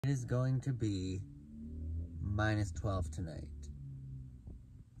It is going to be -12 tonight.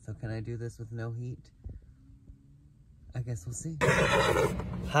 So can I do this with no heat? I guess we'll see.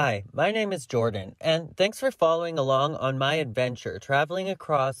 Hi, my name is Jordan, and thanks for following along on my adventure traveling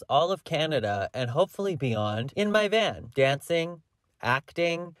across all of Canada and hopefully beyond in my van, dancing,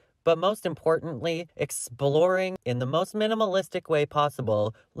 acting, but most importantly, exploring in the most minimalistic way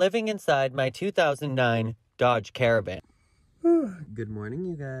possible, living inside my 2009 Dodge Caravan. Good morning,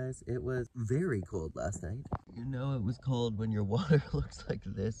 you guys. It was very cold last night. You know it was cold when your water looks like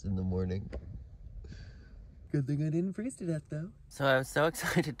this in the morning. Good thing I didn't freeze to death, though. So I was so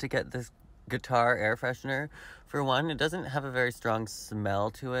excited to get this guitar air freshener. For one, it doesn't have a very strong smell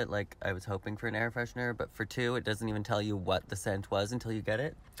to it, like I was hoping for an air freshener, but for two, it doesn't even tell you what the scent was until you get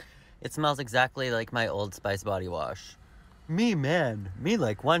it. It smells exactly like my Old Spice body wash. Me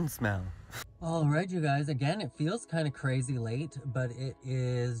like one smell. Alright, you guys, again, it feels kind of crazy late, but it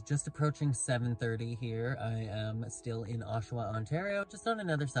is just approaching 7:30 here. I am still in Oshawa, Ontario, just on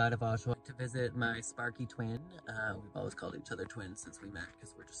another side of Oshawa, to visit my Sparky twin. We've always called each other twins since we met,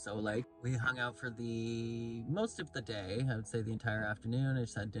 because we're just so alike. We hung out for the most of the day, I would say the entire afternoon. I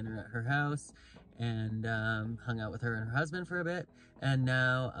just had dinner at her house, and hung out with her and her husband for a bit. And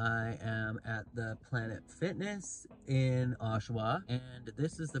now I am at the Planet Fitness in Oshawa, and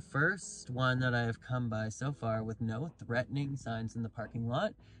this is the first one that I have come by so far with no threatening signs in the parking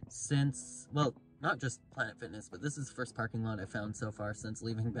lot since, well, not just Planet Fitness, but this is the first parking lot I found so far since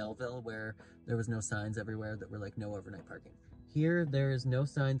leaving Belleville, where there was no signs everywhere that were like no overnight parking. Here, there is no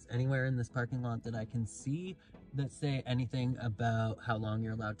signs anywhere in this parking lot that I can see that say anything about how long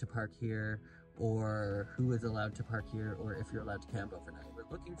you're allowed to park here, or who is allowed to park here, or if you're allowed to camp overnight. We're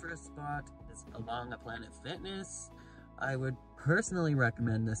looking for a spot along a Planet Fitness. I would personally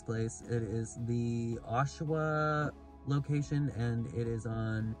recommend this place. It is the Oshawa location, and it is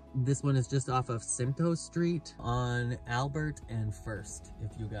on, this one is just off of Simcoe Street on Albert and First.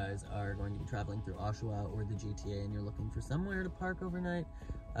 If you guys are going to be traveling through Oshawa or the GTA and you're looking for somewhere to park overnight,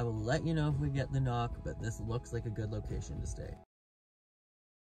 I will let you know if we get the knock, but this looks like a good location to stay.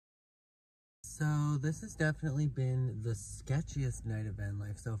 So this has definitely been the sketchiest night of van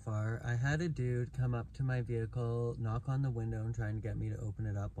life so far. I had a dude come up to my vehicle, knock on the window and trying to get me to open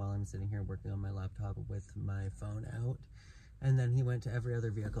it up while I'm sitting here working on my laptop with my phone out. And then he went to every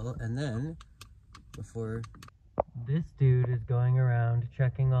other vehicle, and then before... This dude is going around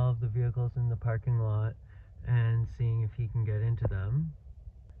checking all of the vehicles in the parking lot and seeing if he can get into them.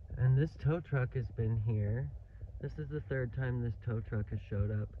 And this tow truck has been here. This is the third time this tow truck has showed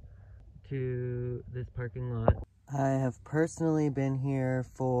up to this parking lot. I have personally been here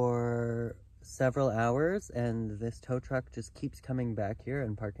for several hours, and this tow truck just keeps coming back here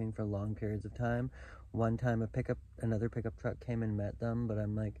and parking for long periods of time. One time another pickup truck came and met them, but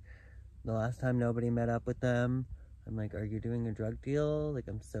I'm like, the last time nobody met up with them. I'm like, are you doing a drug deal? Like,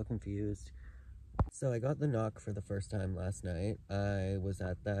 I'm so confused. So I got the knock for the first time last night. I was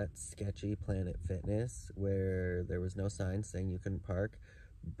at that sketchy Planet Fitness where there was no sign saying you couldn't park,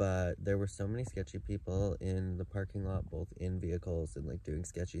 but there were so many sketchy people in the parking lot, both in vehicles and like doing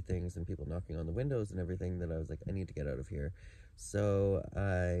sketchy things and people knocking on the windows and everything, that I was like, I need to get out of here. So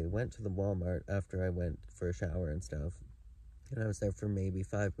I went to the Walmart after I went for a shower and stuff, and I was there for maybe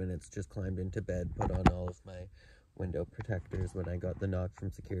 5 minutes, just climbed into bed, put on all of my window protectors when I got the knock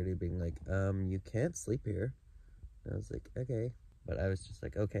from security being like, you can't sleep here. And I was like, okay. But I was just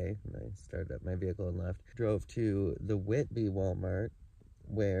like, okay. And I started up my vehicle and left. Drove to the Whitby Walmart,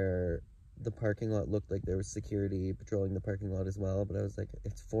 where the parking lot looked like there was security patrolling the parking lot as well. But I was like,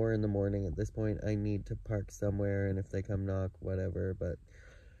 it's 4 in the morning at this point. I need to park somewhere, and if they come knock, whatever. But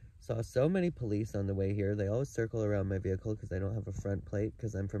saw so many police on the way here. They always circle around my vehicle because I don't have a front plate,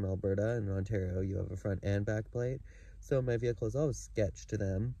 because I'm from Alberta, and in Ontario you have a front and back plate. So my vehicle is always sketched to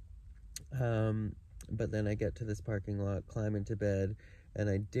them. But then I get to this parking lot, climb into bed, and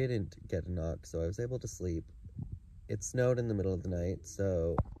I didn't get a knock, so I was able to sleep. It snowed in the middle of the night,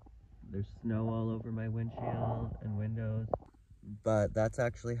 so there's snow all over my windshield and windows. But that's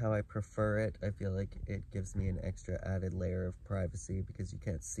actually how I prefer it. I feel like it gives me an extra added layer of privacy because you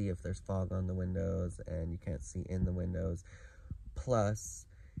can't see if there's fog on the windows and you can't see in the windows. Plus,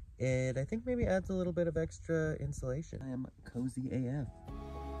 it, I think, maybe adds a little bit of extra insulation. I am cozy AF.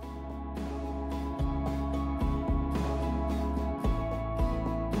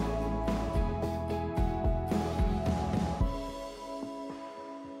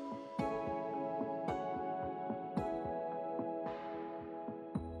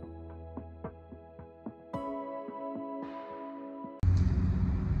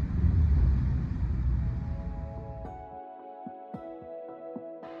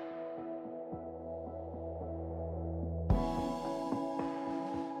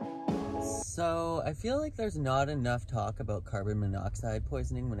 So I feel like there's not enough talk about carbon monoxide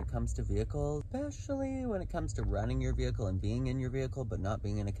poisoning when it comes to vehicles, especially when it comes to running your vehicle and being in your vehicle but not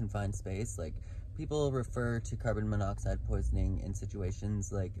being in a confined space. Like, people refer to carbon monoxide poisoning in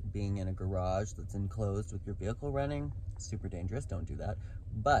situations like being in a garage that's enclosed with your vehicle running. Super dangerous, don't do that.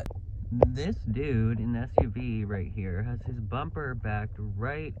 But this dude in the SUV right here has his bumper backed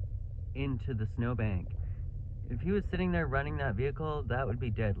right into the snowbank. If he was sitting there running that vehicle, that would be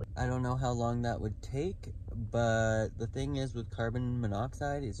deadly. I don't know how long that would take, but the thing is with carbon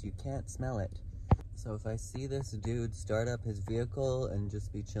monoxide is you can't smell it. So if I see this dude start up his vehicle and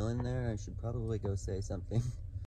just be chilling there, I should probably go say something.